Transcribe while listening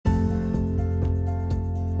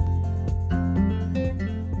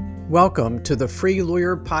Welcome to the Free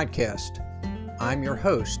Lawyer Podcast. I'm your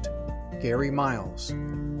host, Gary Miles.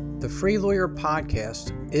 The Free Lawyer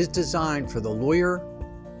Podcast is designed for the lawyer,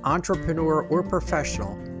 entrepreneur, or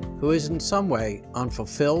professional who is in some way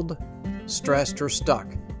unfulfilled, stressed, or stuck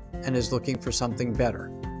and is looking for something better.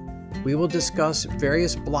 We will discuss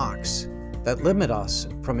various blocks that limit us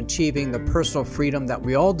from achieving the personal freedom that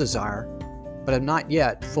we all desire, but have not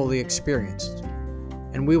yet fully experienced.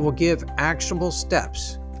 And we will give actionable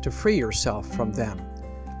steps to free yourself from them.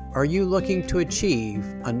 Are you looking to achieve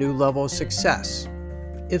a new level of success?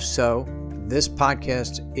 If so, this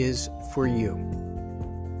podcast is for you.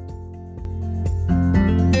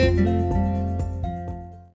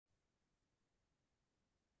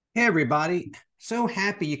 Hey, everybody. So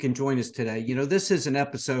happy you can join us today. This is an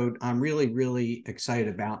episode I'm really excited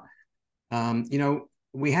about.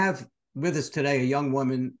 We have with us today a young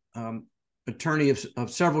woman, attorney of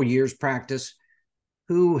several years practice,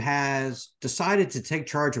 who has decided to take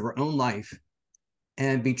charge of her own life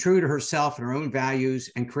and be true to herself and her own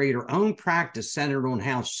values and create her own practice centered on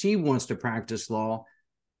how she wants to practice law,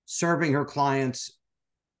 serving her clients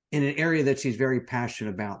in an area that she's very passionate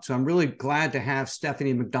about. So I'm really glad to have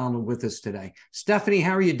Stephanie McDonald with us today. Stephanie,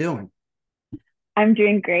 how are you doing? I'm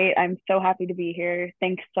doing great. I'm so happy to be here.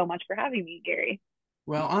 Thanks so much for having me, Gary.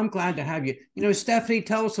 Well, I'm glad to have you. Stephanie,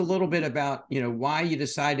 tell us a little bit about, why you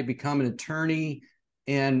decided to become an attorney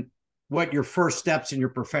and what your first steps in your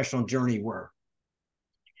professional journey were.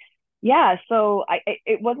 Yeah, so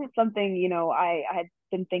it wasn't something, I had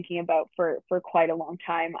been thinking about for quite a long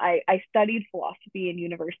time. I studied philosophy in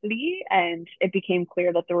university, and it became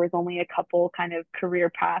clear that there was only a couple kind of career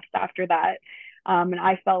paths after that. And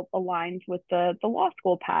I felt aligned with the law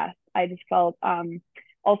school path. I just felt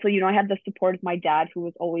also, I had the support of my dad, who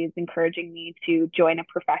was always encouraging me to join a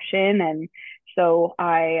profession. And so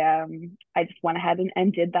I just went ahead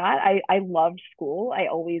and did that. I loved school. I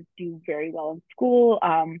always do very well in school.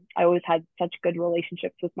 I always had such good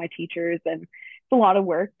relationships with my teachers, and it's a lot of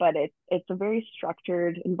work, but it's a very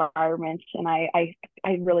structured environment, and I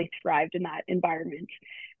really thrived in that environment.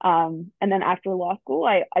 And then after law school,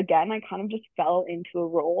 I kind of just fell into a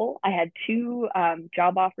role. I had two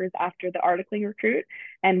job offers after the articling recruit,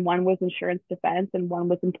 and one was insurance defense and one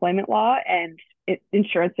was employment law. And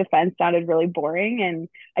insurance defense sounded really boring, and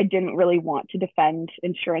I didn't really want to defend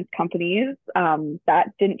insurance companies. That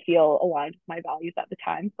didn't feel aligned with my values at the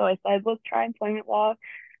time. So I said, let's try employment law.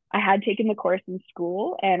 I had taken the course in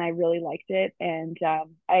school and I really liked it, and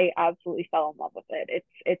I absolutely fell in love with it.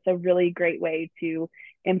 It's a really great way to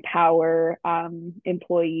empower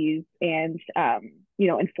employees and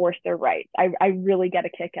enforce their rights. I really get a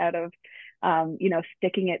kick out of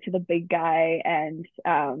sticking it to the big guy and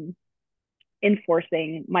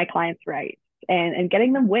enforcing my clients' rights and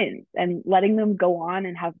getting them wins and letting them go on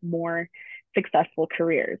and have more successful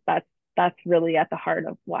careers. That's really at the heart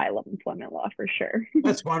of why I love employment law, for sure.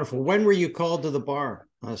 That's wonderful. When were you called to the bar,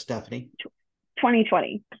 Stephanie?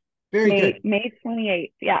 2020. Very good. May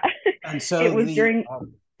 28th. Yeah. And so It was the during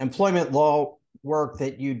employment law work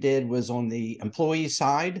that you did was on the employee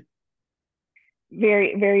side?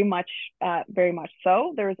 very much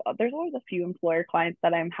so. There's always a few employer clients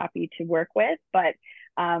that I'm happy to work with, but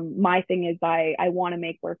my thing is I want to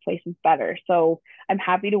make workplaces better. So I'm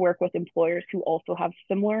happy to work with employers who also have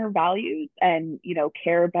similar values and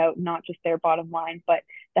care about not just their bottom line, but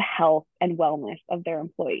the health and wellness of their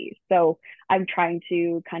employees. So I'm trying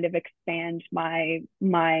to kind of expand my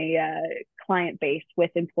client base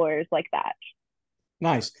with employers like that.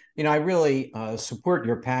 Nice. I really support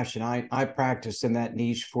your passion. I practiced in that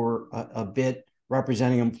niche for a bit,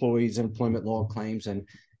 representing employees and employment law claims. And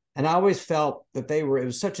I always felt that it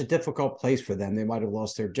was such a difficult place for them. They might have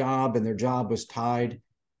lost their job, and their job was tied.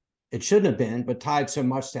 It shouldn't have been, but tied so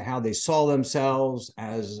much to how they saw themselves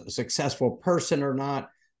as a successful person or not.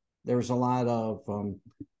 There was a lot of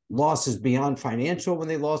losses beyond financial when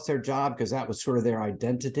they lost their job, because that was sort of their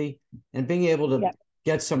identity. And being able to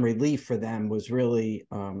get some relief for them was really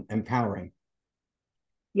empowering.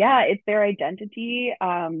 Yeah, it's their identity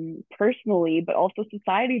personally, but also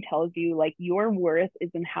society tells you like your worth is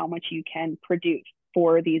in how much you can produce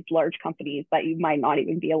for these large companies that you might not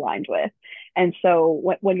even be aligned with. And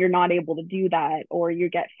so when you're not able to do that, or you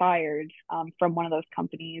get fired from one of those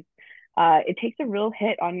companies, it takes a real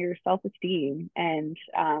hit on your self-esteem and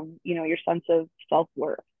your sense of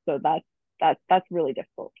self-worth. So that's really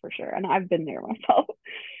difficult for sure. And I've been there myself.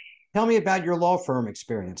 Tell me about your law firm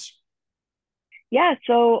experience. Yeah,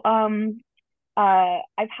 so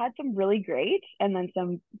I've had some really great and then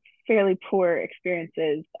some fairly poor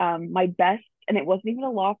experiences. My best, and it wasn't even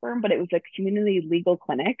a law firm, but it was a community legal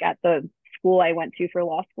clinic at the school I went to for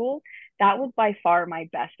law school, that was by far my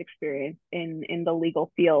best experience in the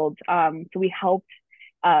legal field. So we helped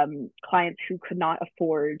clients who could not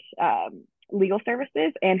afford legal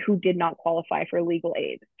services and who did not qualify for legal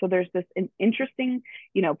aid. So there's this an interesting,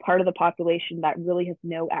 part of the population that really has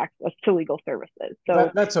no access to legal services.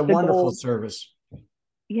 So That's a the wonderful goal, service.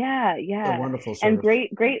 yeah, A yeah. wonderful And service.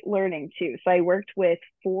 great learning too. So I worked with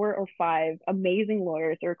 4 or 5 amazing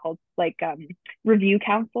lawyers. They were called like review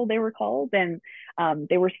counsel, they were called. And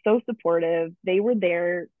they were so supportive. They were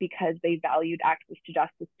there because they valued access to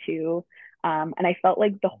justice too. And I felt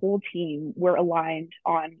like the whole team were aligned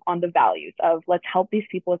on the values of let's help these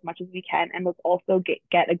people as much as we can, and let's also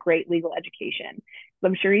get a great legal education. So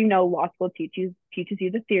I'm sure law school teaches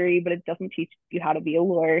you the theory, but it doesn't teach you how to be a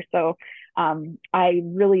lawyer. So I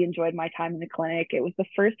really enjoyed my time in the clinic. It was the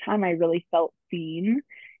first time I really felt seen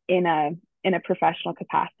in a professional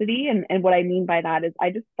capacity. And what I mean by that is I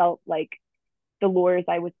just felt like the lawyers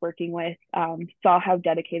I was working with saw how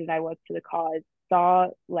dedicated I was to the cause, saw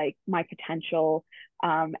like my potential,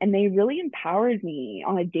 and they really empowered me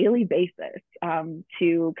on a daily basis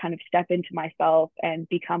to kind of step into myself and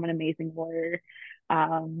become an amazing lawyer.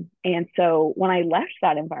 And so when I left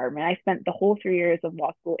that environment, I spent the whole 3 years of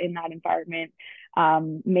law school in that environment,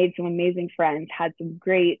 made some amazing friends, had some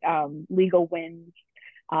great legal wins,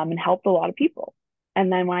 and helped a lot of people. And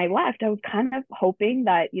then when I left, I was kind of hoping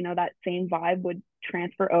that, that same vibe would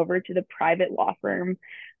transfer over to the private law firm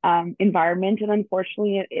environment. And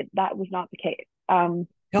unfortunately, that was not the case.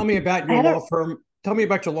 Tell me about I your had a, law firm. Tell me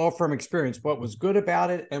about your law firm experience. What was good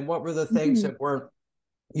about it, and what were the things mhm. that weren't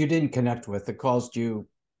you didn't connect with that caused you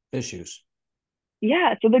issues?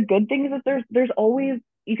 Yeah. So the good thing is that there's always,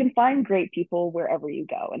 you can find great people wherever you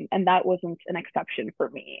go. And that wasn't an exception for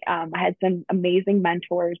me. I had some amazing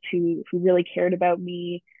mentors who really cared about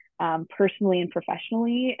me personally and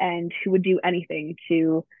professionally, and who would do anything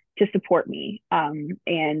to support me,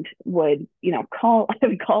 and would call I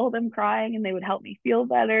would call them crying and they would help me feel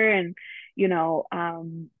better, and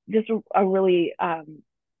just a really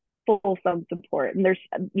fulsome support. And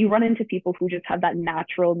you run into people who just have that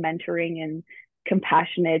natural mentoring and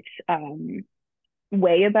compassionate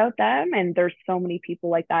way about them, and there's so many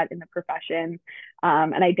people like that in the profession,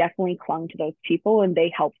 and I definitely clung to those people, and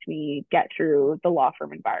they helped me get through the law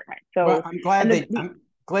firm environment. Well, So, and I'm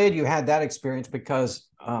glad you had that experience, because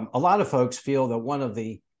a lot of folks feel that one of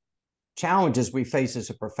the challenges we face as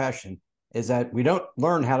a profession is that we don't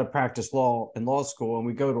learn how to practice law in law school, and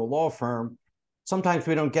we go to a law firm. Sometimes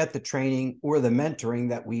we don't get the training or the mentoring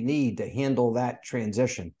that we need to handle that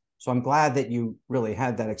transition. So I'm glad that you really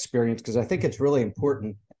had that experience, because I think it's really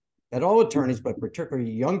important that all attorneys, but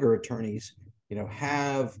particularly younger attorneys,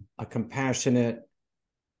 have a compassionate,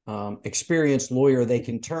 experienced lawyer they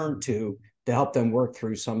can turn to help them work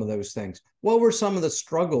through some of those things. What were some of the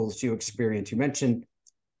struggles you experienced? You mentioned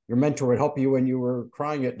your mentor would help you when you were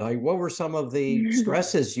crying at night. What were some of the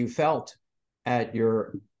stresses you felt at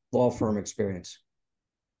your law firm experience?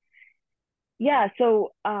 Yeah,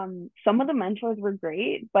 so some of the mentors were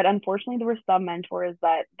great, but unfortunately, there were some mentors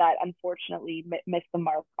that unfortunately missed the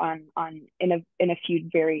mark on in a few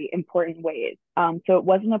very important ways. So it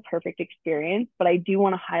wasn't a perfect experience, but I do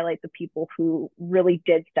want to highlight the people who really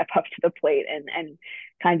did step up to the plate and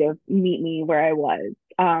kind of meet me where I was.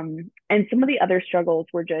 And some of the other struggles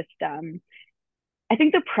were just I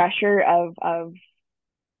think the pressure of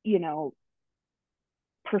you know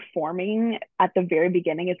performing at the very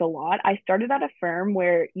beginning is a lot. I started at a firm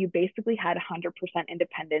where you basically had 100%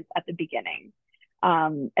 independence at the beginning.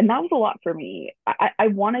 And that was a lot for me. I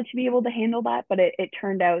wanted to be able to handle that, but it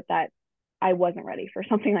turned out that I wasn't ready for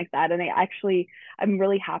something like that. And I'm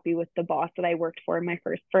really happy with the boss that I worked for in my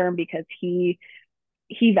first firm, because he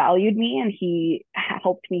valued me and he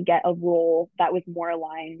helped me get a role that was more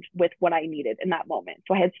aligned with what I needed in that moment.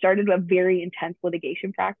 So I had started a very intense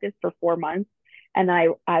litigation practice for 4 months, and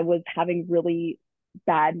I was having really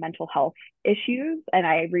bad mental health issues. And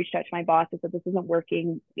I reached out to my boss and said, this isn't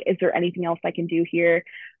working. Is there anything else I can do here?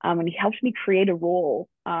 And he helped me create a role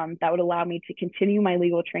that would allow me to continue my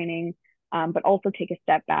legal training, but also take a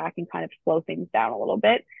step back and kind of slow things down a little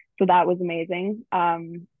bit. So that was amazing.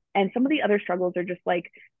 And some of the other struggles are just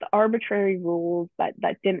like the arbitrary rules that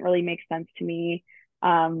didn't really make sense to me.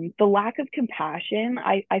 The lack of compassion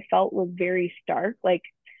I felt was very stark. Like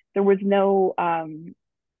there was no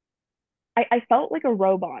I felt like a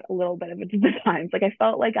robot a little bit of it at the times. Like I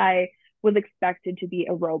felt like I was expected to be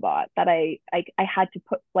a robot, that I had to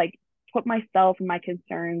put myself and my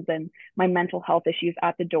concerns and my mental health issues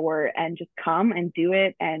at the door and just come and do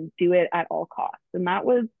it at all costs. And that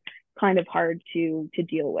was kind of hard to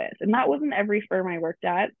deal with. And that wasn't every firm I worked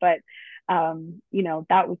at, but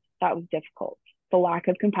that was difficult. The lack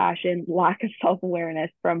of compassion, lack of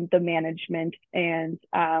self-awareness from the management, and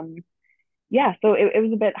yeah, so it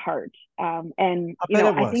was a bit hard. And I bet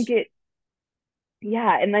it I think was. it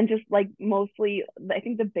yeah, and then just like mostly I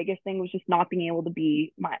think the biggest thing was just not being able to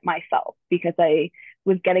be myself, because I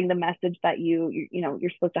was getting the message that you're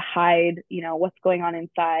supposed to hide, what's going on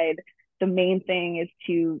inside. The main thing is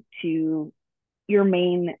to your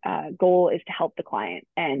main goal is to help the client,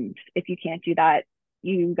 and if you can't do that,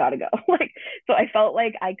 you got to go. Like, so I felt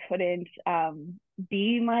like I couldn't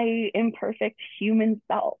be my imperfect human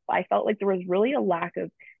self. I felt like there was really a lack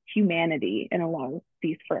of humanity in a lot of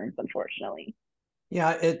these firms, unfortunately.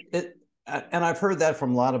 Yeah, and I've heard that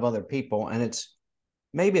from a lot of other people, and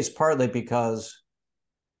maybe it's partly because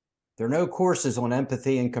there are no courses on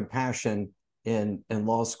empathy and compassion in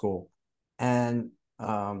law school, and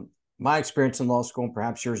my experience in law school, and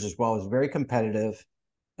perhaps yours as well, is very competitive,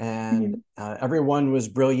 and Mm-hmm. everyone was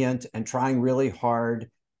brilliant and trying really hard,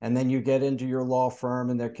 and then you get into your law firm,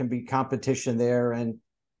 and there can be competition there, and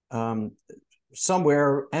um,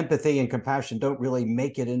 somewhere empathy and compassion don't really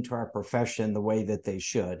make it into our profession the way that they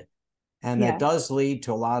should. And that Yeah. does lead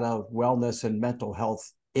to a lot of wellness and mental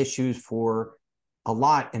health issues for a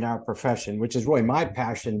lot in our profession, which is really my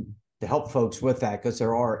passion to help folks with that, because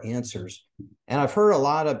there are answers. And I've heard a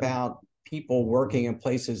lot about people working in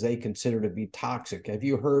places they consider to be toxic. Have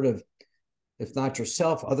you heard of, if not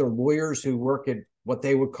yourself, other lawyers who work at what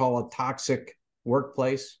they would call a toxic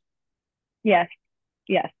workplace? Yes.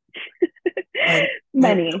 Yes. And and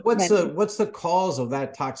Many, many. what's the cause of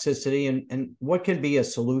that toxicity, and what can be a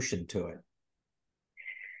solution to it?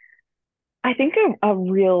 I think a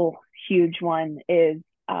real huge one is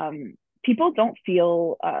people don't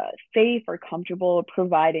feel safe or comfortable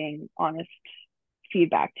providing honest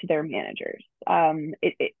feedback to their managers.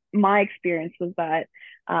 My experience was that,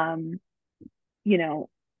 um, you know,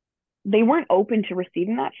 they weren't open to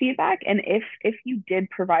receiving that feedback, and if you did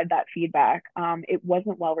provide that feedback, it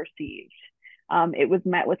wasn't well received. It was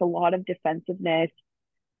met with a lot of defensiveness,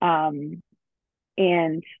 um,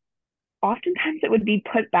 and oftentimes it would be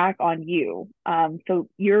put back on you. So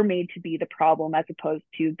you're made to be the problem as opposed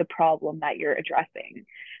to the problem that you're addressing.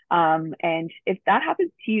 And if that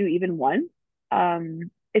happens to you even once,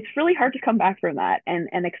 it's really hard to come back from that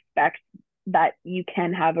and expect that you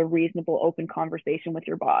can have a reasonable, open conversation with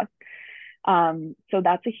your boss. So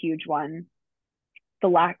that's a huge one. The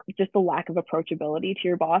lack of approachability to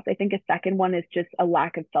your boss. I think a second one is just a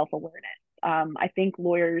lack of self awareness. I think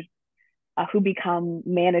lawyers who become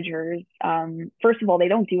managers, first of all, they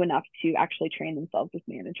don't do enough to actually train themselves as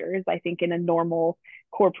managers. I think in a normal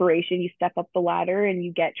corporation, you step up the ladder and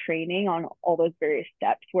you get training on all those various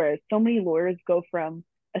steps, whereas so many lawyers go from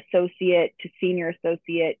associate to senior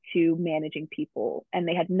associate to managing people, and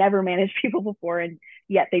they had never managed people before, and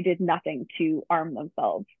yet they did nothing to arm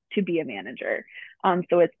themselves to be a manager.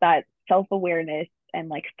 So it's that self-awareness and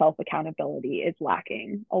like self-accountability is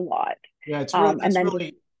lacking a lot. Yeah, And that's then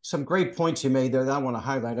really some great points you made there that I want to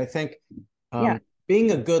highlight. I think yeah.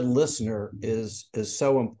 being a good listener is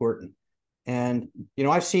so important. And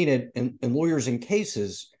I've seen it in lawyers in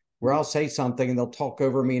cases where I'll say something and they'll talk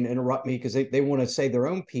over me and interrupt me because they want to say their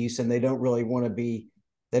own piece, and they don't really want to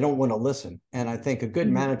they don't want to listen. And I think a good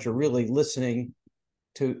Mm-hmm. manager really listening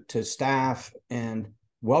to staff and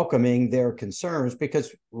welcoming their concerns,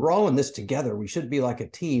 because we're all in this together. We should be like a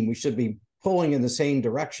team. We should be pulling in the same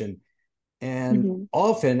direction. And Mm-hmm.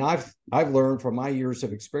 often I've learned from my years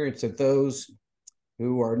of experience that those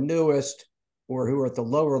who are newest or who are at the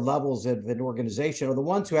lower levels of an organization are the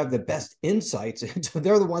ones who have the best insights. And so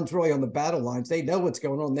they're the ones really on the battle lines. They know what's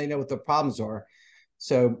going on. They know what the problems are.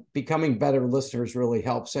 So becoming better listeners really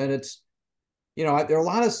helps. And there are a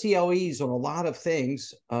lot of CLEs on a lot of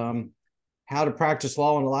things, how to practice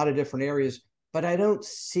law in a lot of different areas, but I don't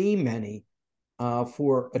see many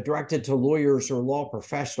for directed to lawyers or law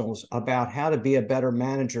professionals about how to be a better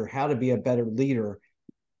manager, how to be a better leader.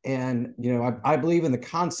 And I believe in the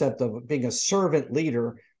concept of being a servant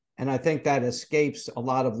leader, and I think that escapes a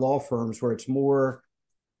lot of law firms where it's more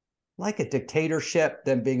like a dictatorship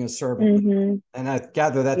than being a servant leader. Mm-hmm. And I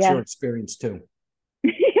gather that's your Yes. experience too.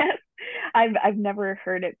 Yes. I've never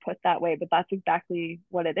heard it put that way, but that's exactly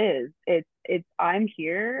what it is. It's I'm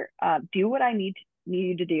here, do what I need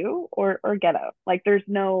you to do, or get out. Like there's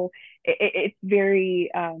no, it's very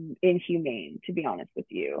inhumane, to be honest with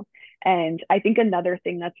you. And I think another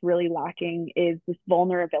thing that's really lacking is this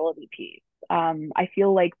vulnerability piece. I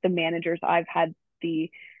feel like the managers I've had the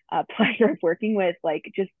pleasure of working with like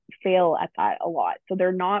just fail at that a lot. So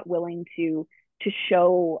they're not willing to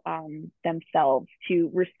show themselves, to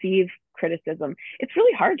receive criticism. It's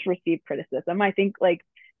really hard to receive criticism. I think like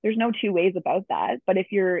there's no two ways about that. But if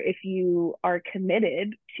you are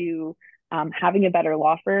committed to having a better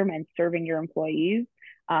law firm and serving your employees,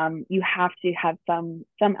 you have to have some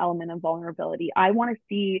element of vulnerability. I want to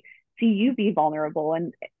see you be vulnerable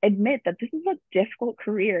and admit that this is a difficult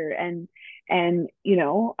career, and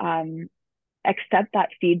accept that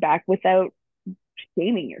feedback without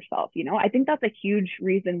shaming yourself. I think that's a huge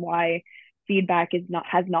reason why feedback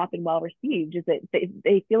has not been well received, is that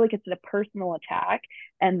they feel like it's a personal attack,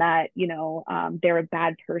 and that they're a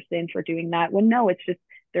bad person for doing that, when no, it's just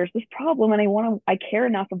there's this problem, and I care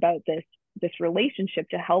enough about this relationship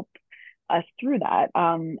to help us through that.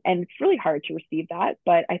 And it's really hard to receive that,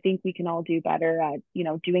 but I think we can all do better at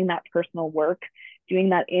doing that personal work,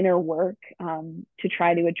 doing that inner work, to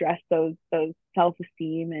try to address those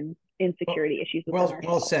self-esteem and insecurity issues within Well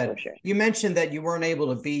ourselves. said. Sure. You mentioned that you weren't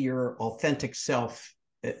able to be your authentic self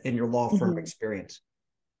in your law firm experience,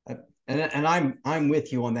 and I'm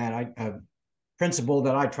with you on that. A principle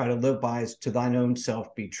that I try to live by is, to thine own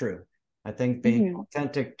self be true. I think being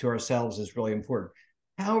authentic to ourselves is really important.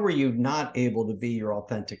 How were you not able to be your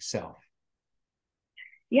authentic self?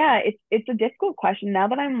 Yeah, it's a difficult question. Now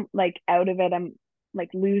that I'm like out of it, I'm like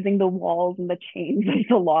losing the walls and the chains of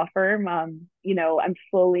the law firm. I'm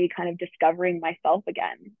slowly kind of discovering myself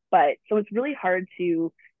again. But so it's really hard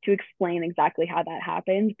to explain exactly how that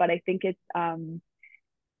happened. But I think it's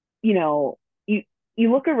you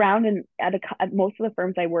look around, and at most of the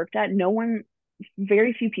firms I worked at,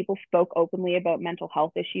 very few people spoke openly about mental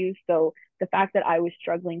health issues. So the fact that I was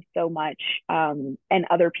struggling so much, and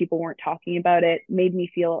other people weren't talking about it, made me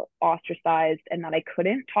feel ostracized, and that I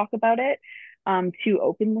couldn't talk about it too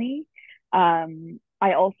openly.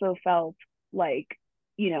 I also felt like,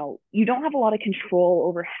 you don't have a lot of control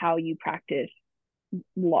over how you practice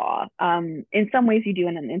law. In some ways you do,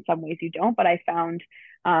 and in some ways you don't. But I found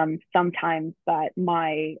sometimes that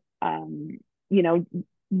my,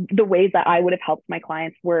 the ways that I would have helped my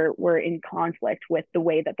clients were in conflict with the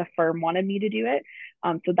way that the firm wanted me to do it.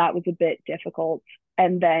 So that was a bit difficult.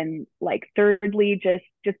 And then, like, thirdly,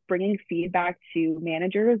 just bringing feedback to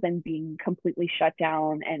managers and being completely shut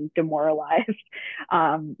down and demoralized.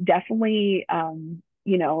 Definitely,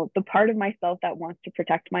 the part of myself that wants to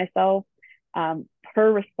protect myself,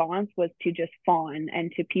 her response was to just fawn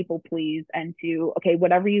and to people please and to, okay,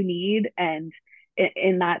 whatever you need. And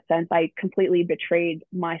in that sense, I completely betrayed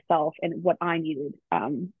myself and what I needed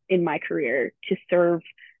in my career to serve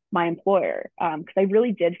my employer, because I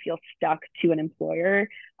really did feel stuck to an employer,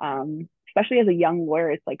 especially as a young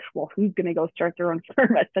lawyer. It's like, well, who's going to go start their own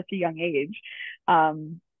firm at such a young age?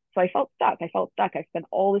 So I felt stuck. I spent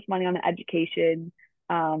all this money on education,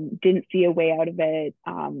 didn't see a way out of it,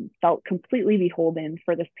 felt completely beholden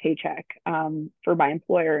for this paycheck for my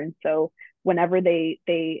employer. And so whenever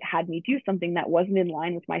they had me do something that wasn't in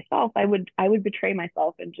line with myself, I would betray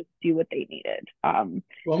myself and just do what they needed. And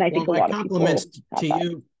I think a lot of people to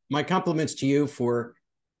you. My compliments to you for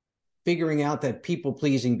figuring out that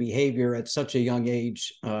people-pleasing behavior at such a young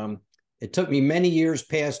age. It took me many years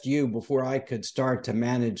past you before I could start to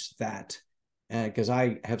manage that, because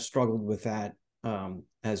I have struggled with that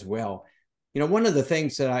as well. One of the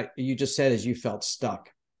things that you just said is you felt stuck.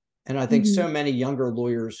 And I think so many younger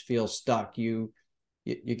lawyers feel stuck. You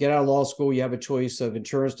get out of law school, you have a choice of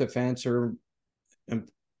insurance defense or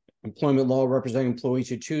employment law representing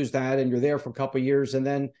employees. You choose that, and you're there for a couple of years, and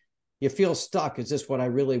then you feel stuck. Is this what I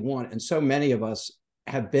really want? And so many of us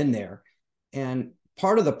have been there. And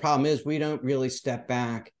part of the problem is we don't really step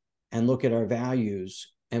back and look at our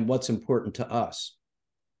values and what's important to us.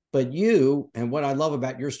 But you, and what I love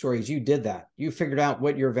about your story is you did that. You figured out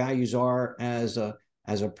what your values are as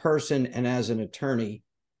a person and as an attorney,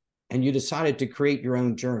 and you decided to create your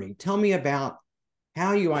own journey. Tell me about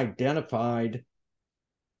how you identified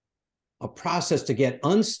a process to get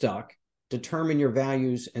unstuck, determine your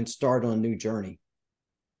values, and start on a new journey.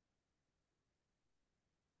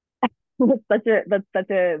 That's such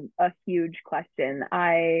a huge question.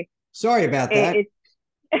 Sorry about that.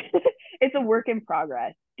 It's a work in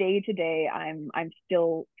progress. Day to day, I'm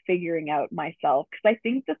still figuring out myself, because I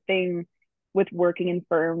think the thing with working in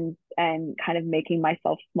firms and kind of making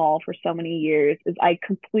myself small for so many years is I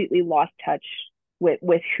completely lost touch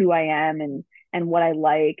with who I am and what I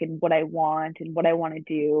like and what I want and what I want to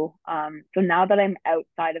do. So now that I'm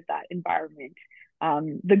outside of that environment,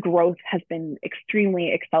 the growth has been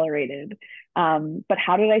extremely accelerated. But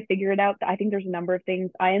how did I figure it out? I think there's a number of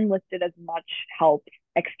things. I enlisted as much help,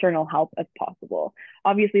 external help, as possible.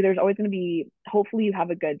 Obviously, there's always going to be, hopefully you have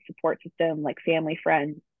a good support system like family,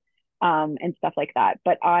 friends, and stuff like that.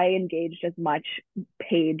 But I engaged as much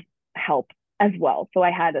paid help as well. So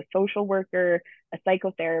I had a social worker, a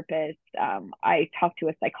psychotherapist. I talked to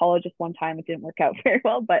a psychologist one time. It didn't work out very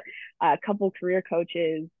well, but a couple career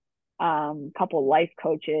coaches, couple life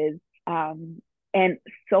coaches, and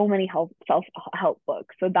so many self-help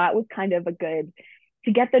books. So that was kind of a good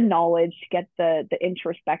to get the knowledge, to get the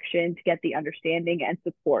introspection, to get the understanding and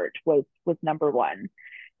support was number one.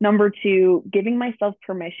 Number two, giving myself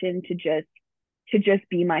permission to just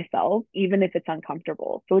be myself, even if it's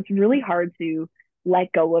uncomfortable. So it's really hard to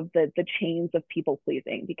let go of the chains of people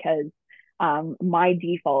pleasing, because my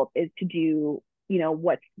default is to do, you know,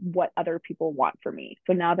 what other people want for me.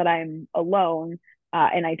 So now that I'm alone,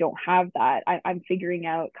 and I don't have that, I'm figuring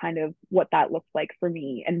out kind of what that looks like for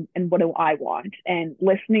me, and what do I want, and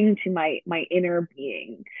listening to my inner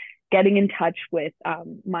being, getting in touch with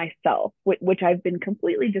myself, which I've been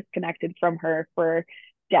completely disconnected from her for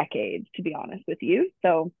decades, to be honest with you.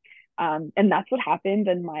 So, and that's what happened.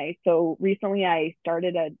 So recently I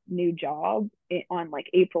started a new job on like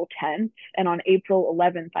April 10th, and on April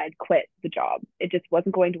 11th, I'd quit the job. It just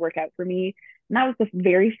wasn't going to work out for me. And that was the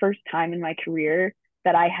very first time in my career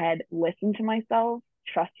that I had listened to myself,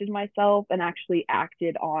 trusted myself, and actually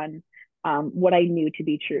acted on what I knew to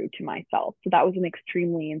be true to myself. So that was an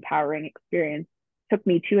extremely empowering experience. Took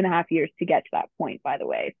me 2.5 years to get to that point, by the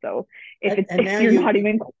way. So if you're not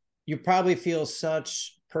even, you probably feel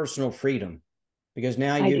such personal freedom, because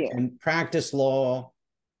now you can practice law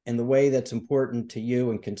in the way that's important to you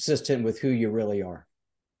and consistent with who you really are.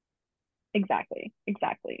 Exactly.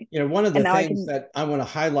 You know, one of the things that I want to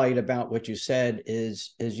highlight about what you said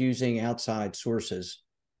is using outside sources,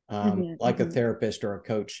 like a therapist or a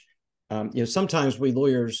coach. You know, sometimes we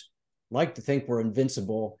lawyers like to think we're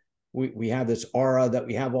invincible. We have this aura that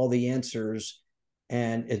we have all the answers,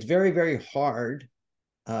 and it's very, very hard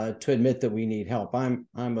to admit that we need help. I'm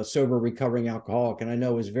a sober recovering alcoholic, and I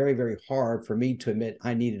know it was very, very hard for me to admit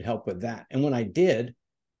I needed help with that. And when I did,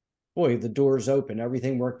 boy, the doors opened.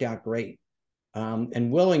 Everything worked out great.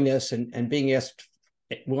 And willingness and being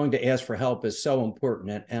willing to ask for help is so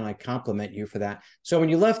important, and I compliment you for that. So when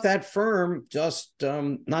you left that firm just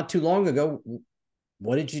not too long ago,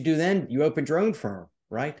 what did you do then? You opened your own firm,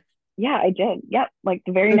 right? Yeah, I did. Yep. Like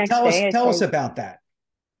the very next day. Tell us about that.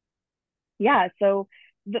 Yeah. So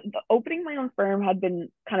the opening my own firm had been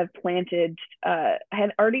kind of planted. I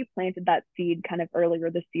had already planted that seed kind of earlier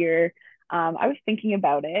this year. I was thinking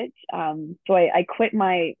about it. So I quit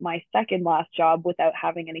my second last job without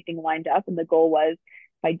having anything lined up. And the goal was,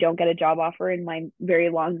 if I don't get a job offer in my very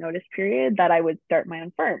long notice period, that I would start my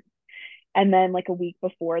own firm. And then like a week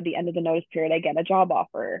before the end of the notice period, I get a job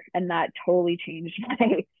offer. And that totally changed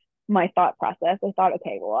my thought process. I thought,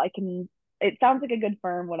 okay, well, it sounds like a good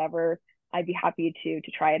firm, whatever. I'd be happy to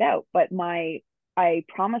try it out. But I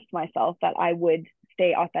promised myself that I would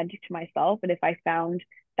stay authentic to myself. And if I found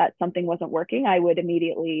that something wasn't working, I would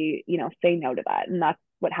immediately, say no to that. And that's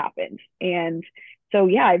what happened. And so,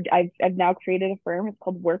 yeah, I've now created a firm. It's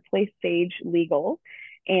called Workplace Sage Legal.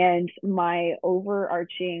 And my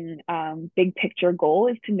overarching big picture goal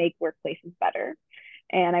is to make workplaces better.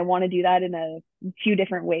 And I want to do that in a few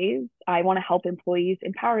different ways. I want to help employees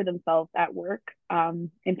empower themselves at work,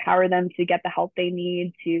 empower them to get the help they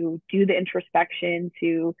need, to do the introspection,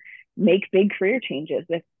 to make big career changes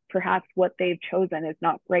if perhaps what they've chosen is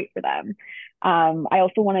not right for them. I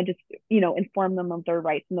also want to just, inform them of their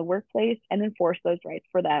rights in the workplace and enforce those rights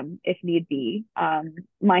for them if need be.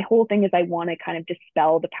 My whole thing is I want to kind of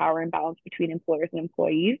dispel the power imbalance between employers and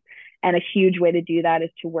employees. And a huge way to do that is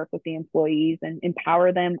to work with the employees and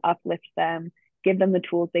empower them, uplift them, give them the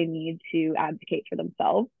tools they need to advocate for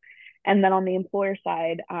themselves. And then on the employer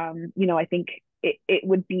side, I think it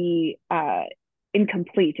would be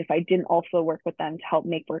incomplete if I didn't also work with them to help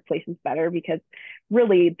make workplaces better, because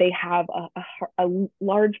really they have a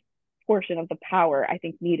large portion of the power I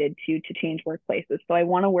think needed to change workplaces. So I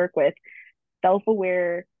want to work with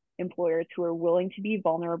self-aware employers who are willing to be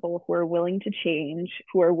vulnerable, who are willing to change,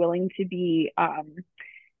 who are willing to be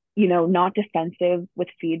not defensive with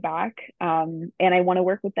feedback. And I want to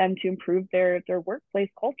work with them to improve their workplace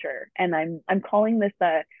culture. And I'm calling this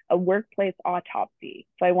a workplace autopsy.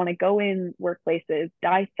 So I want to go in workplaces,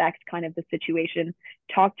 dissect kind of the situation,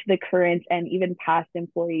 talk to the current and even past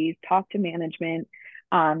employees, talk to management,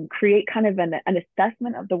 create kind of an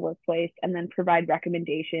assessment of the workplace, and then provide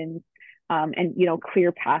recommendations and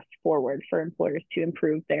clear paths forward for employers to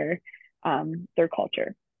improve their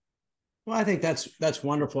culture. Well, I think that's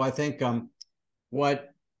wonderful. I think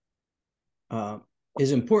what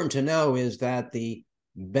is important to know is that the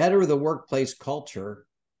better the workplace culture,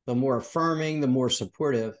 the more affirming, the more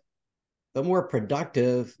supportive, the more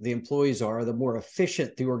productive the employees are, the more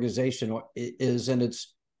efficient the organization is, and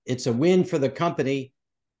it's a win for the company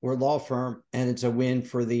or law firm, and it's a win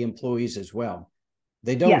for the employees as well.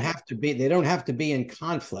 They don't Yes. have to be in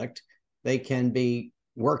conflict. They can be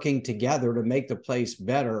working together to make the place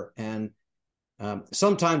better. And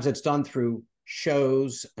sometimes it's done through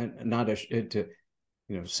shows, and not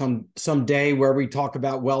some day where we talk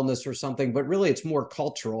about wellness or something, but really it's more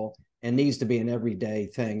cultural and needs to be an everyday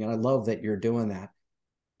thing. And I love that you're doing that.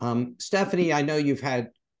 Stephanie, I know you've had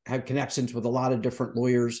connections with a lot of different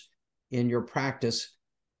lawyers in your practice.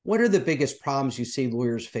 What are the biggest problems you see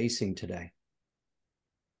lawyers facing today?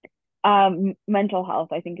 Mental health,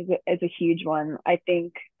 I think, is a huge one. I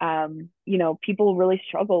think, people really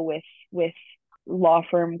struggle with law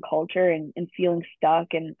firm culture and feeling stuck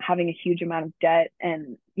and having a huge amount of debt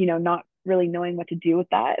and, not really knowing what to do with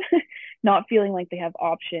that, not feeling like they have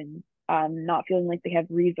options, not feeling like they have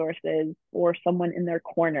resources or someone in their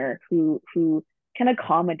corner who can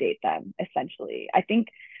accommodate them, essentially. I think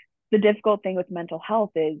the difficult thing with mental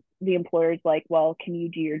health is the employer's like, well, can you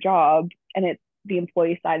do your job? And it's the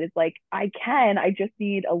employee side is like, I can, I just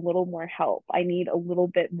need a little more help. I need a little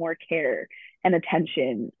bit more care and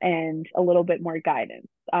attention and a little bit more guidance.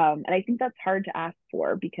 And I think that's hard to ask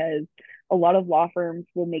for because a lot of law firms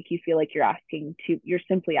will make you feel like you're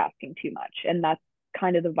simply asking too much. And that's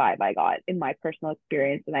kind of the vibe I got in my personal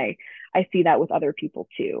experience. And I see that with other people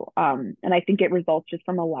too. And I think it results just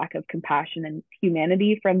from a lack of compassion and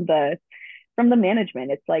humanity from the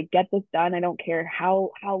management. It's like, get this done. I don't care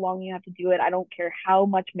how long you have to do it. I don't care how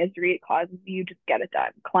much misery it causes you, just get it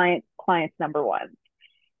done. Client's number one.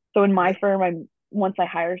 So in my firm, once I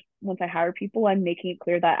hire people, I'm making it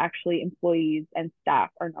clear that actually employees and staff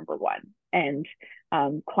are number one. And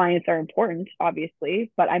clients are important,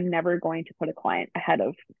 obviously, but I'm never going to put a client ahead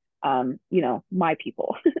of my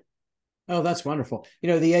people. Oh, that's wonderful.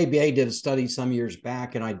 The ABA did a study some years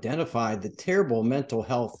back and identified the terrible mental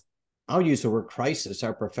health, I'll use the word crisis,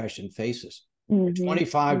 our profession faces. Mm-hmm.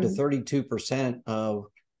 25 to 32% of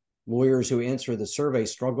lawyers who answer the survey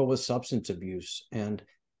struggle with substance abuse, and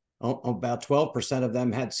about 12% of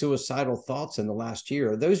them had suicidal thoughts in the last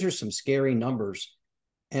year. Those are some scary numbers,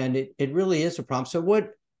 and it really is a problem. So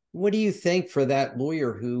what do you think for that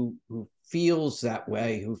lawyer who feels that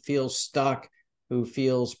way, who feels stuck, who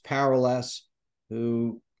feels powerless,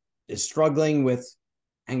 who is struggling with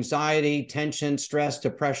anxiety, tension, stress,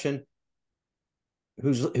 depression,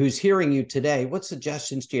 who's hearing you today? What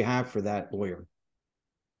suggestions do you have for that lawyer?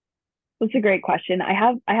 That's a great question. I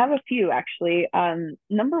have a few actually.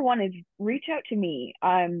 Number one is reach out to me.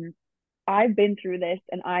 I've been through this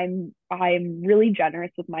and I'm really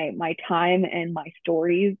generous with my time and my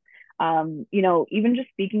stories. Even just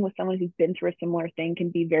speaking with someone who's been through a similar thing can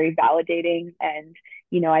be very validating, and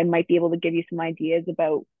I might be able to give you some ideas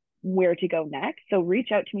about where to go next. So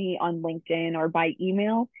reach out to me on LinkedIn or by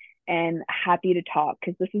email, and happy to talk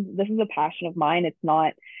because this is a passion of mine. It's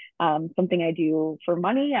not something I do for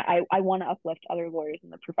money. I want to uplift other lawyers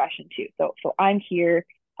in the profession too. So I'm here,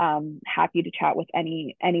 happy to chat with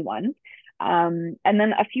anyone. And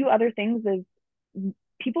then a few other things is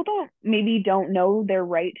people don't know their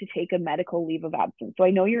right to take a medical leave of absence. So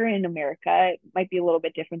I know you're in America, it might be a little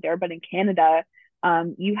bit different there, but in Canada,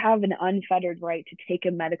 you have an unfettered right to take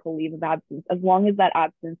a medical leave of absence as long as that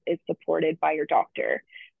absence is supported by your doctor.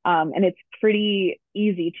 And it's pretty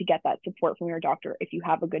easy to get that support from your doctor if you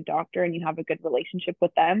have a good doctor and you have a good relationship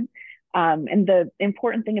with them. And the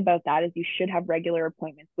important thing about that is you should have regular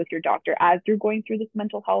appointments with your doctor as you're going through this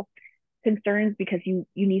mental health concerns, because you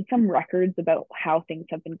need some records about how things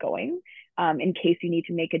have been going, in case you need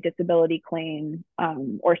to make a disability claim,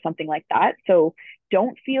 or something like that. So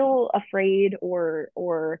don't feel afraid or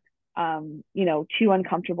too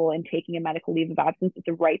uncomfortable in taking a medical leave of absence. It's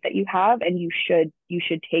a right that you have, and you should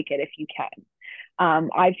take it if you can.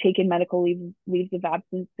 I've taken medical leaves of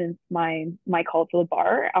absence since my call to the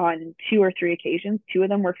bar on 2 or 3 occasions. 2 of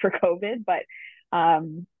them were for COVID, but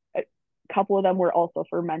a couple of them were also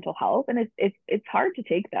for mental health, and it's hard to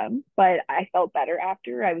take them, but I felt better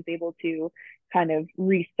after. I was able to kind of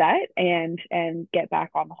reset and get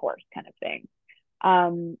back on the horse, kind of thing.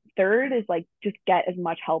 Third is like, just get as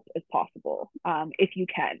much help as possible, if you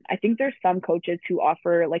can. I think there's some coaches who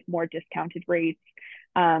offer like more discounted rates.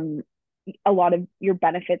 A lot of your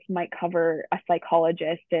benefits might cover a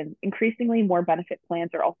psychologist, and increasingly more benefit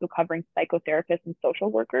plans are also covering psychotherapists and social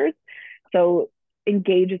workers. So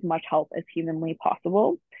engage as much help as humanly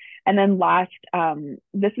possible. And then last,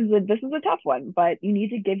 this is a tough one, but you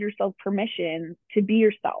need to give yourself permission to be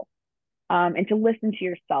yourself. and to listen to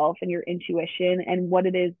yourself and your intuition and what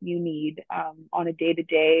it is you need on a day to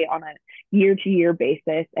day, on a year to year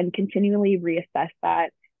basis, and continually reassess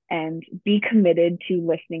that and be committed to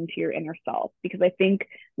listening to your inner self. Because I think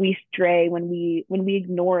we stray when we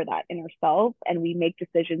ignore that inner self and we make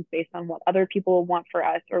decisions based on what other people want for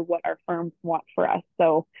us or what our firms want for us.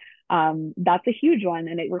 So that's a huge one,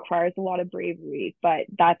 and it requires a lot of bravery. But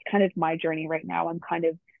that's kind of my journey right now. I'm kind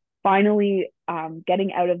of finally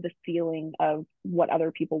getting out of the feeling of what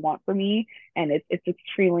other people want for me, and it's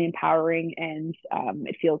extremely empowering, and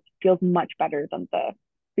it feels much better than the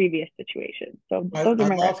previous situation. So those are I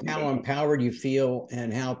my love how recommendations. empowered you feel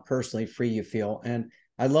and how personally free you feel. And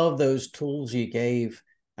I love those tools you gave.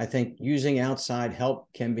 I think using outside help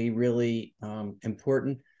can be really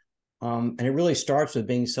important. And it really starts with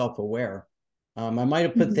being self-aware. I might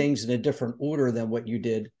have put Mm-hmm. things in a different order than what you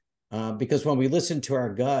did, because when we listen to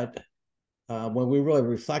our gut, when we really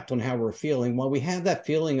reflect on how we're feeling, when we have that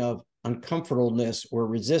feeling of uncomfortableness or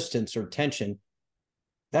resistance or tension,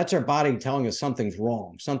 that's our body telling us something's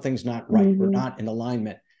wrong, something's not right, we're Mm-hmm. not in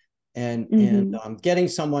alignment. And Mm-hmm. getting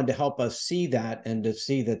someone to help us see that and to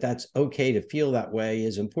see that that's okay to feel that way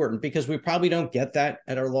is important, because we probably don't get that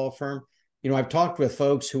at our law firm. I've talked with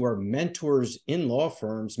folks who are mentors in law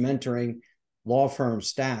firms, mentoring law firm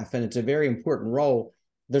staff, and it's a very important role.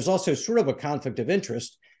 There's also sort of a conflict of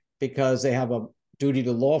interest because they have a duty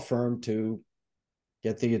to law firm to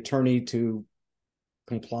get the attorney to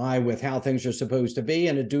comply with how things are supposed to be,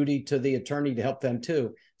 and a duty to the attorney to help them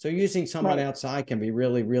too. So using someone Right. outside can be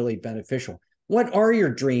really, really beneficial. What are your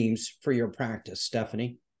dreams for your practice,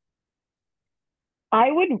 Stephanie? I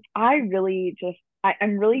really just,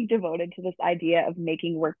 I'm really devoted to this idea of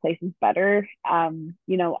making workplaces better.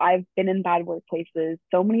 I've been in bad workplaces.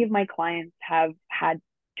 So many of my clients have had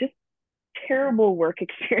just terrible work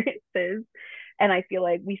experiences. And I feel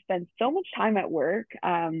like we spend so much time at work,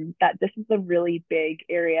 that this is a really big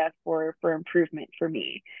area for improvement for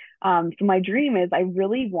me. So my dream is I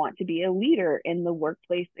really want to be a leader in the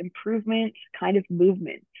workplace improvement kind of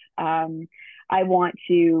movement. I want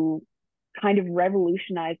to kind of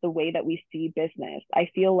revolutionize the way that we see business. I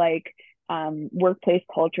feel like workplace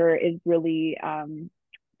culture is really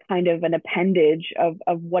kind of an appendage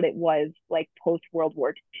of what it was like post World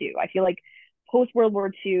War II. I feel like post World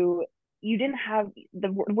War II, you didn't have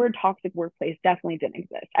the word toxic workplace definitely didn't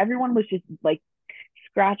exist. Everyone was just like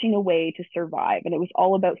scratching away to survive, and it was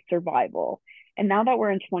all about survival. And now that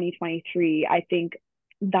we're in 2023, I think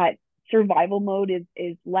that survival mode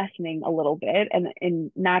is lessening a little bit,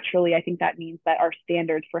 and naturally, I think that means that our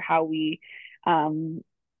standards for how we um,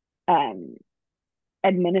 um,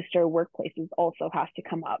 administer workplaces also has to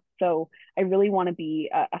come up. So I really want to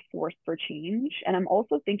be a force for change. And I'm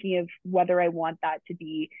also thinking of whether I want that to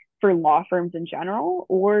be for law firms in general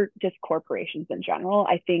or just corporations in general.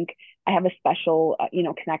 I think I have a special,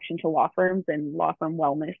 connection to law firms and law firm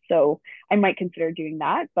wellness. So I might consider doing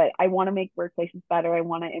that, but I want to make workplaces better. I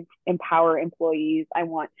want to empower employees. I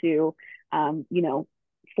want to,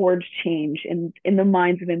 forge change in the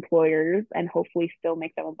minds of employers and hopefully still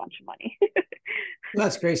make them a bunch of money. Well,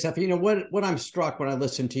 that's great, Stephanie. What I'm struck when I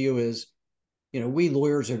listen to you is, we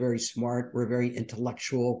lawyers are very smart, we're very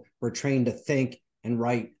intellectual, we're trained to think and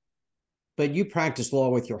write, but you practice law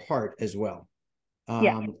with your heart as well.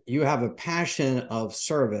 Yeah. You have a passion of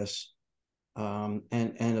service, and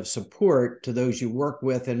of support to those you work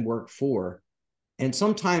with and work for. And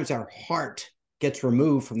sometimes our heart gets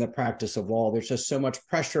removed from the practice of law. There's just so much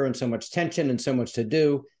pressure and so much tension and so much to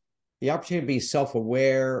do. The opportunity to be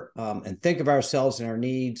self-aware, and think of ourselves and our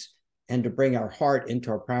needs, and to bring our heart into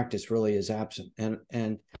our practice really is absent.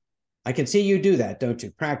 And I can see you do that, don't you?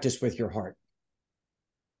 Practice with your heart.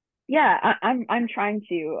 Yeah, I'm trying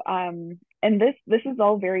to. And this is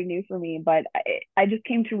all very new for me, but I just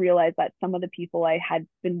came to realize that some of the people I had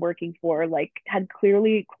been working for like had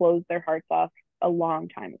clearly closed their hearts off a long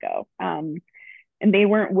time ago. And they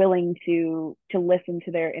weren't willing to listen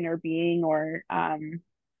to their inner being or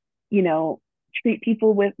you know, treat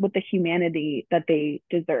people with the humanity that they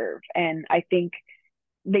deserve. And I think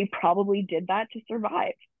they probably did that to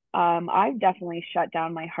survive. I've definitely shut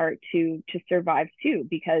down my heart to survive too,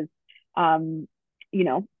 because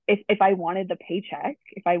if I wanted the paycheck,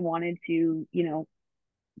 if I wanted to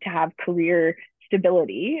have career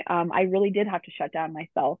stability, I really did have to shut down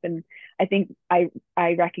myself. And I think I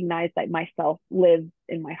recognize that myself lives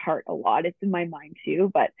in my heart a lot. It's in my mind too.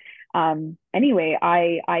 But anyway,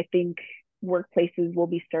 I think workplaces will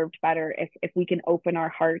be served better if we can open our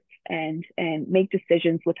hearts and make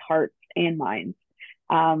decisions with hearts and minds,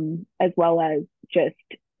 as well as just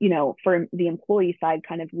for the employee side,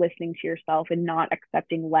 kind of listening to yourself and not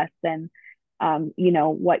accepting less than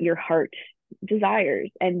what your heart desires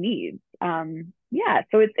and needs. Yeah,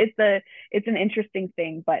 so it's an interesting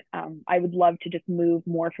thing, but I would love to just move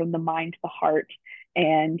more from the mind to the heart,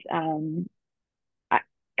 and I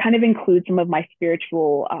kind of include some of my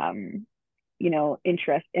spiritual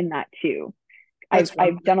interest in that too. That's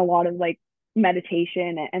I've done a lot of like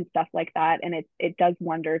meditation and stuff like that, and it does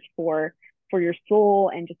wonders for your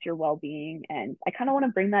soul and just your well-being. And I kind of want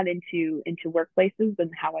to bring that into workplaces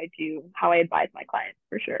and how I advise my clients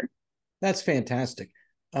for sure. that's fantastic.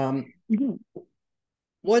 Mhm.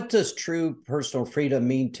 What does true personal freedom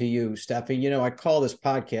mean to you, Steffi? I call this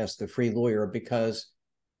podcast The Free Lawyer because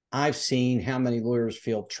I've seen how many lawyers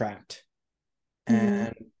feel trapped.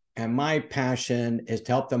 Mhm. And my passion is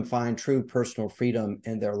to help them find true personal freedom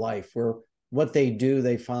in their life, where what they do,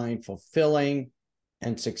 they find fulfilling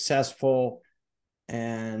and successful,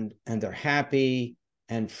 and they're happy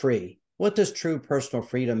and free. What does true personal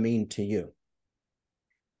freedom mean to you?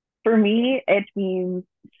 For me, it means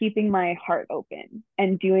keeping my heart open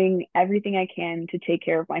and doing everything I can to take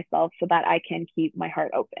care of myself so that I can keep my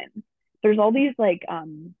heart open. There's all these like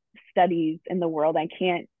studies in the world. I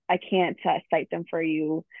can't cite them for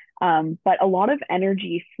you, but a lot of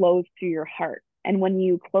energy flows through your heart, and when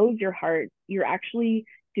you close your heart, you're actually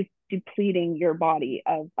depleting your body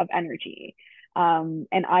of energy. And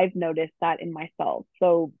I've noticed that in myself.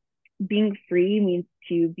 So being free means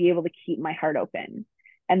to be able to keep my heart open.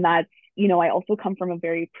 And that's, I also come from a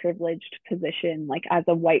very privileged position, like as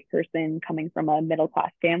a white person coming from a middle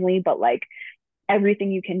class family, but like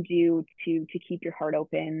everything you can do to keep your heart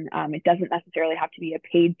open. It doesn't necessarily have to be a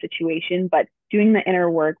paid situation, but doing the inner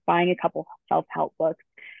work, buying a couple self-help books,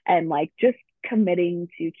 and like just committing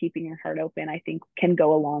to keeping your heart open, I think can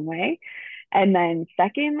go a long way. And then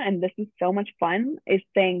second, and this is so much fun, is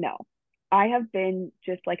saying no. I have been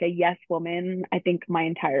just like a yes woman, I think my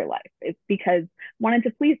entire life. It's because wanted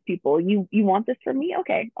to please people. You want this from me?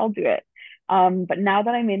 Okay, I'll do it. But now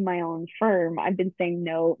that I'm in my own firm, I've been saying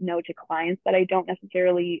no to clients that I don't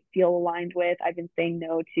necessarily feel aligned with. I've been saying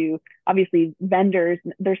no to obviously vendors.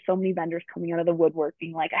 There's so many vendors coming out of the woodwork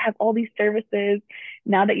being like, I have all these services.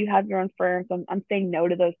 Now that you have your own firm, so I'm saying no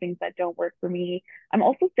to those things that don't work for me. I'm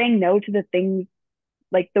also saying no to the things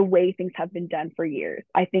like the way things have been done for years.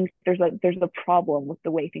 I think there's a problem with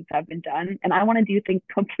the way things have been done, and I want to do things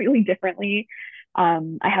completely differently. I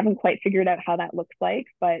haven't quite figured out how that looks like,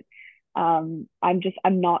 but I'm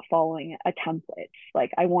not following a template.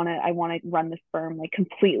 Like I want to run this firm like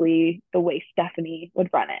completely the way Stephanie would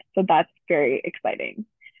run it. So that's very exciting.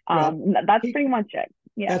 Well, That's pretty much it.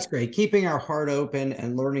 Yeah. that's great. Keeping our heart open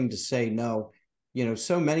and learning to say no.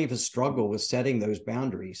 So many of us struggle with setting those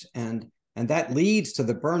boundaries, and that leads to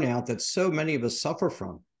the burnout that so many of us suffer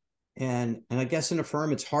from. And I guess in a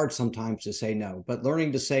firm, it's hard sometimes to say no, but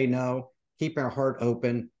learning to say no, keep our heart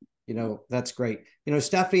open, that's great.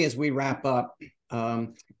 Stephanie, as we wrap up,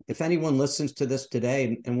 if anyone listens to this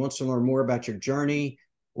today and wants to learn more about your journey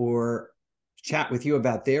or chat with you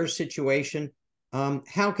about their situation,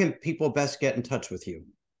 how can people best get in touch with you?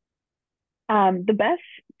 The best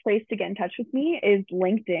place to get in touch with me is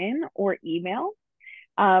LinkedIn or email.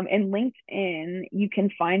 In LinkedIn, you can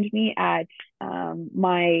find me at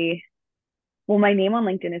my name on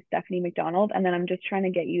LinkedIn is Stephanie McDonald, and then I'm just trying to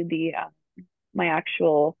get you the my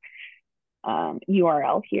actual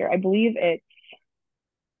URL here. I believe it's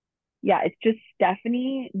just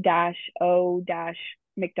Stephanie O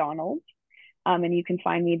McDonald. And you can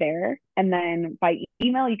find me there. And then by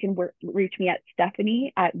email, you can reach me at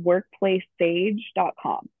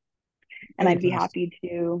stephanie@workplacesage.com. And I'd be Fantastic. happy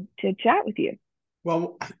to chat with you.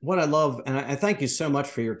 Well, what I love, and I thank you so much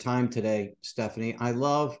for your time today, Stephanie. I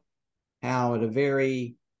love how at a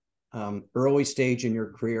very early stage in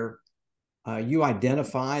your career, you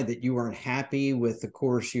identified that you weren't happy with the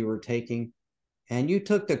course you were taking, and you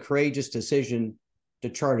took the courageous decision to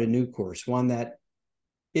chart a new course, one that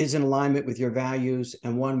is in alignment with your values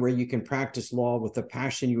and one where you can practice law with the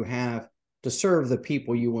passion you have to serve the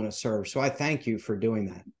people you want to serve. So I thank you for doing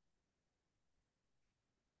that.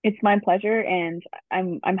 It's my pleasure, and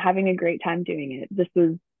I'm having a great time doing it. This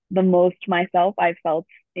was the most myself I've felt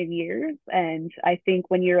in years, and I think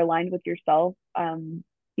when you're aligned with yourself,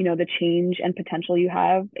 the change and potential you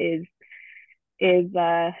have is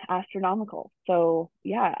astronomical. So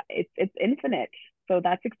yeah, it's infinite. So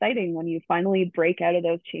that's exciting when you finally break out of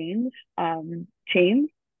those chains, endless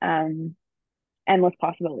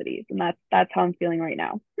possibilities, and that's how I'm feeling right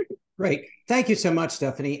now. Great. Thank you so much,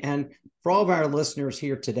 Stephanie. And for all of our listeners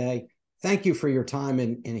here today, thank you for your time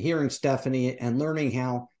in hearing Stephanie and learning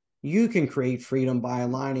how you can create freedom by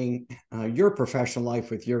aligning your professional life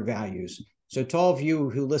with your values. So to all of you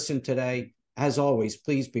who listened today, As always,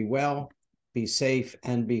 please be well, be safe,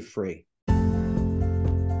 and be free.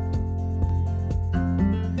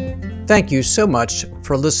 Thank you so much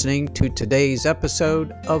for listening to today's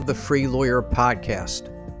episode of the Free Lawyer Podcast.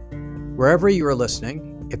 Wherever you are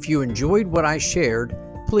listening, if you enjoyed what I shared,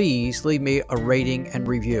 please leave me a rating and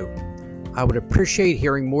review. I would appreciate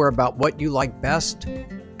hearing more about what you like best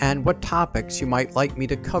and what topics you might like me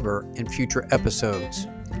to cover in future episodes.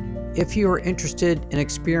 If you are interested in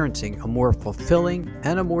experiencing a more fulfilling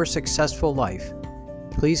and a more successful life,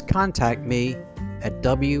 please contact me at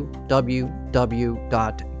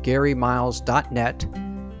www.garymiles.net,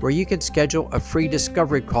 where you can schedule a free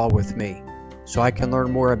discovery call with me so I can learn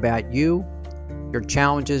more about you, your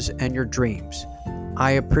challenges, and your dreams.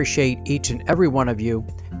 I appreciate each and every one of you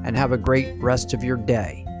and have a great rest of your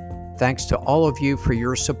day. Thanks to all of you for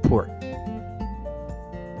your support.